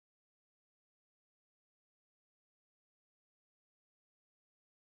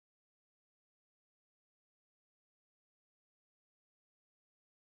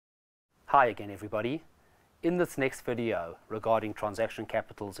Hi again everybody. In this next video regarding Transaction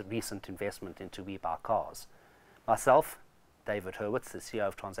Capital's recent investment into WeBuyCars, myself, David Hurwitz, the CEO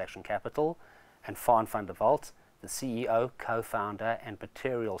of Transaction Capital, and Faan van der Walt, the CEO, co-founder and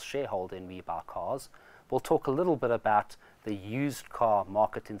material shareholder in WeBuyCars, will talk a little bit about the used car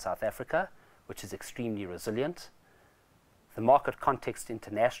market in South Africa, which is extremely resilient, the market context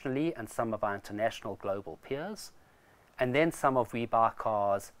internationally and some of our international global peers, and then some of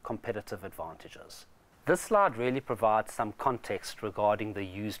WeBuyCars' competitive advantages. This slide really provides some context regarding the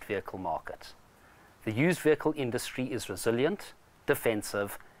used vehicle market. The used vehicle industry is resilient,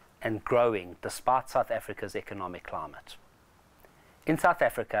 defensive, and growing despite South Africa's economic climate. In South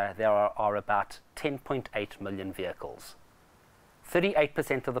Africa, there are about 10.8 million vehicles.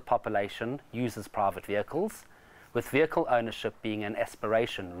 38% of the population uses private vehicles, with vehicle ownership being an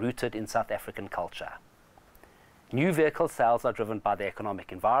aspiration rooted in South African culture. New vehicle sales are driven by the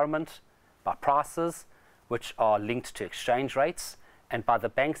economic environment, by prices, which are linked to exchange rates, and by the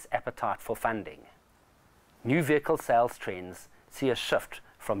bank's appetite for funding. New vehicle sales trends see a shift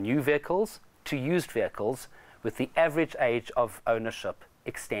from new vehicles to used vehicles, with the average age of ownership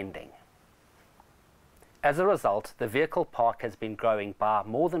extending. As a result, the vehicle park has been growing by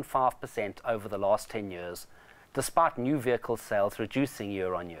more than 5% over the last 10 years, despite new vehicle sales reducing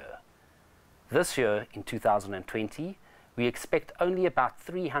year on year. This year, in 2020, we expect only about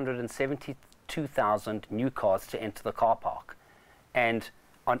 372,000 new cars to enter the car park. And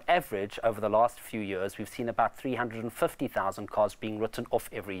on average, over the last few years, we've seen about 350,000 cars being written off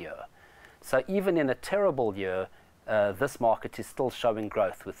every year. So even in a terrible year, this market is still showing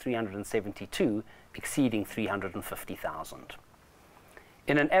growth, with 372 exceeding 350,000.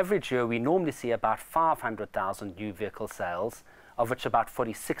 In an average year, we normally see about 500,000 new vehicle sales, of which about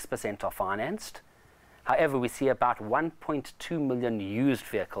 46% are financed. However, we see about 1.2 million used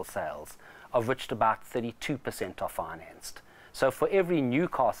vehicle sales, of which about 32% are financed. So for every new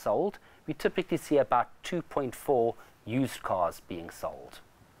car sold, we typically see about 2.4 used cars being sold.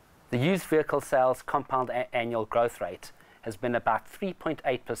 The used vehicle sales compound annual growth rate has been about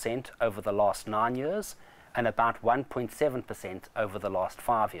 3.8% over the last 9 years, and about 1.7% over the last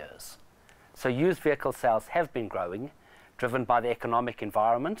 5 years. So used vehicle sales have been growing, driven by the economic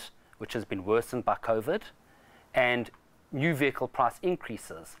environment, which has been worsened by COVID, and new vehicle price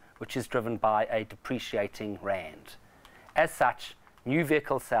increases, which is driven by a depreciating rand. As such, new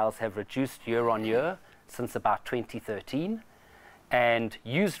vehicle sales have reduced year on year since about 2013, and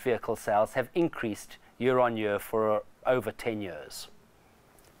used vehicle sales have increased year on year for over 10 years.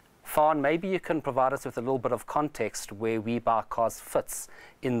 Faan, maybe you can provide us with a little bit of context where WeBuyCars fits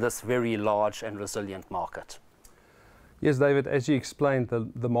in this very large and resilient market. Yes, David, as you explained,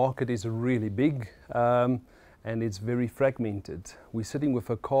 the market is really big and it's very fragmented. We're sitting with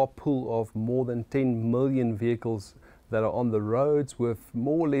a car pool of more than 10 million vehicles that are on the roads, with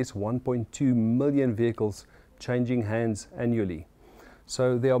more or less 1.2 million vehicles changing hands annually.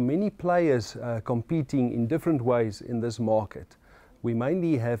 So there are many players competing in different ways in this market. We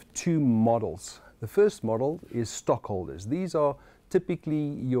mainly have two models. The first model is stockholders. These are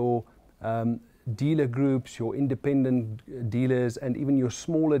typically your dealer groups, your independent dealers, and even your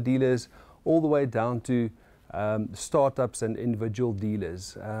smaller dealers, all the way down to startups and individual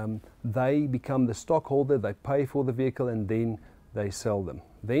dealers. They become the stockholder, they pay for the vehicle, and then they sell them.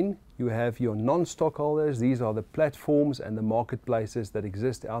 Then you have your non-stockholders. These are the platforms and the marketplaces that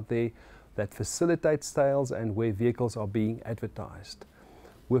exist out there that facilitate sales and where vehicles are being advertised.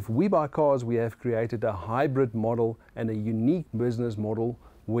 With WeBuyCars, we have created a hybrid model and a unique business model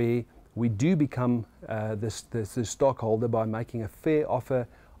where we do become the stockholder by making a fair offer,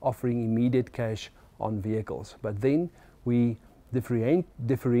 offering immediate cash on vehicles. But then we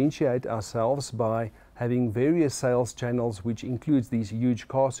differentiate ourselves by having various sales channels, which includes these huge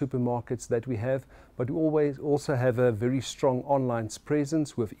car supermarkets that we have, but we always also have a very strong online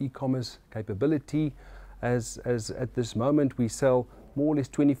presence with e-commerce capability. As at this moment, we sell more or less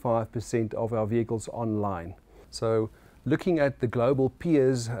 25% of our vehicles online. So looking at the global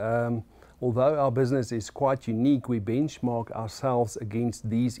peers, although our business is quite unique, we benchmark ourselves against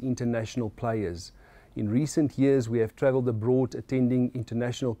these international players. In recent years, we have traveled abroad attending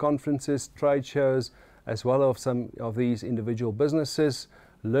international conferences, trade shows, as well as some of these individual businesses,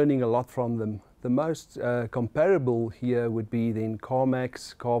 learning a lot from them. The most comparable here would be then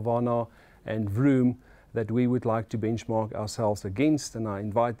CarMax, Carvana, and Vroom that we would like to benchmark ourselves against, and I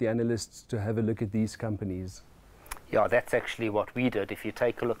invite the analysts to have a look at these companies. Yeah, that's actually what we did. If you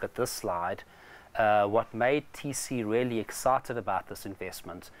take a look at this slide, what made TC really excited about this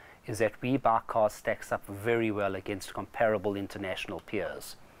investment is that WeBuyCars stacks up very well against comparable international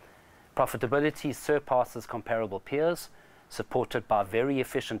peers. Profitability surpasses comparable peers, supported by very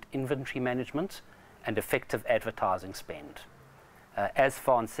efficient inventory management and effective advertising spend. As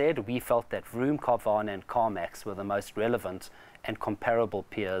Faan said, we felt that Vroom, Carvana and CarMax were the most relevant and comparable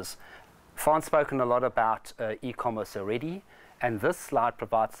peers. Faan's spoken a lot about e-commerce already, and this slide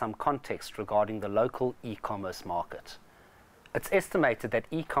provides some context regarding the local e-commerce market. It's estimated that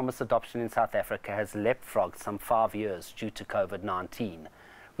e-commerce adoption in South Africa has leapfrogged some 5 years due to COVID-19,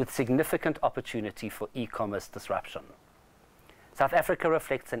 with significant opportunity for e-commerce disruption. South Africa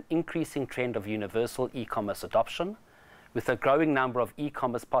reflects an increasing trend of universal e-commerce adoption, with a growing number of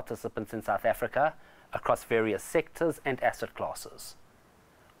e-commerce participants in South Africa across various sectors and asset classes.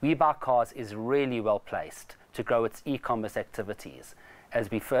 WeBuyCars is really well placed to grow its e-commerce activities as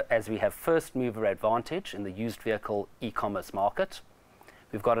we have first mover advantage in the used vehicle e-commerce market.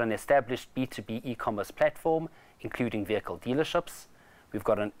 We've got an established B2B e-commerce platform, including vehicle dealerships. We've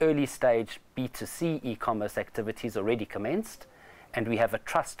got an early stage B2C e-commerce activities already commenced, and we have a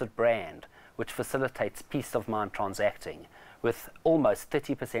trusted brand which facilitates peace of mind transacting, with almost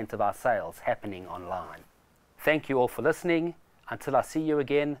 30% of our sales happening online. Thank you all for listening. Until I see you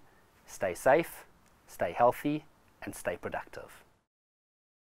again, stay safe, stay healthy, and stay productive.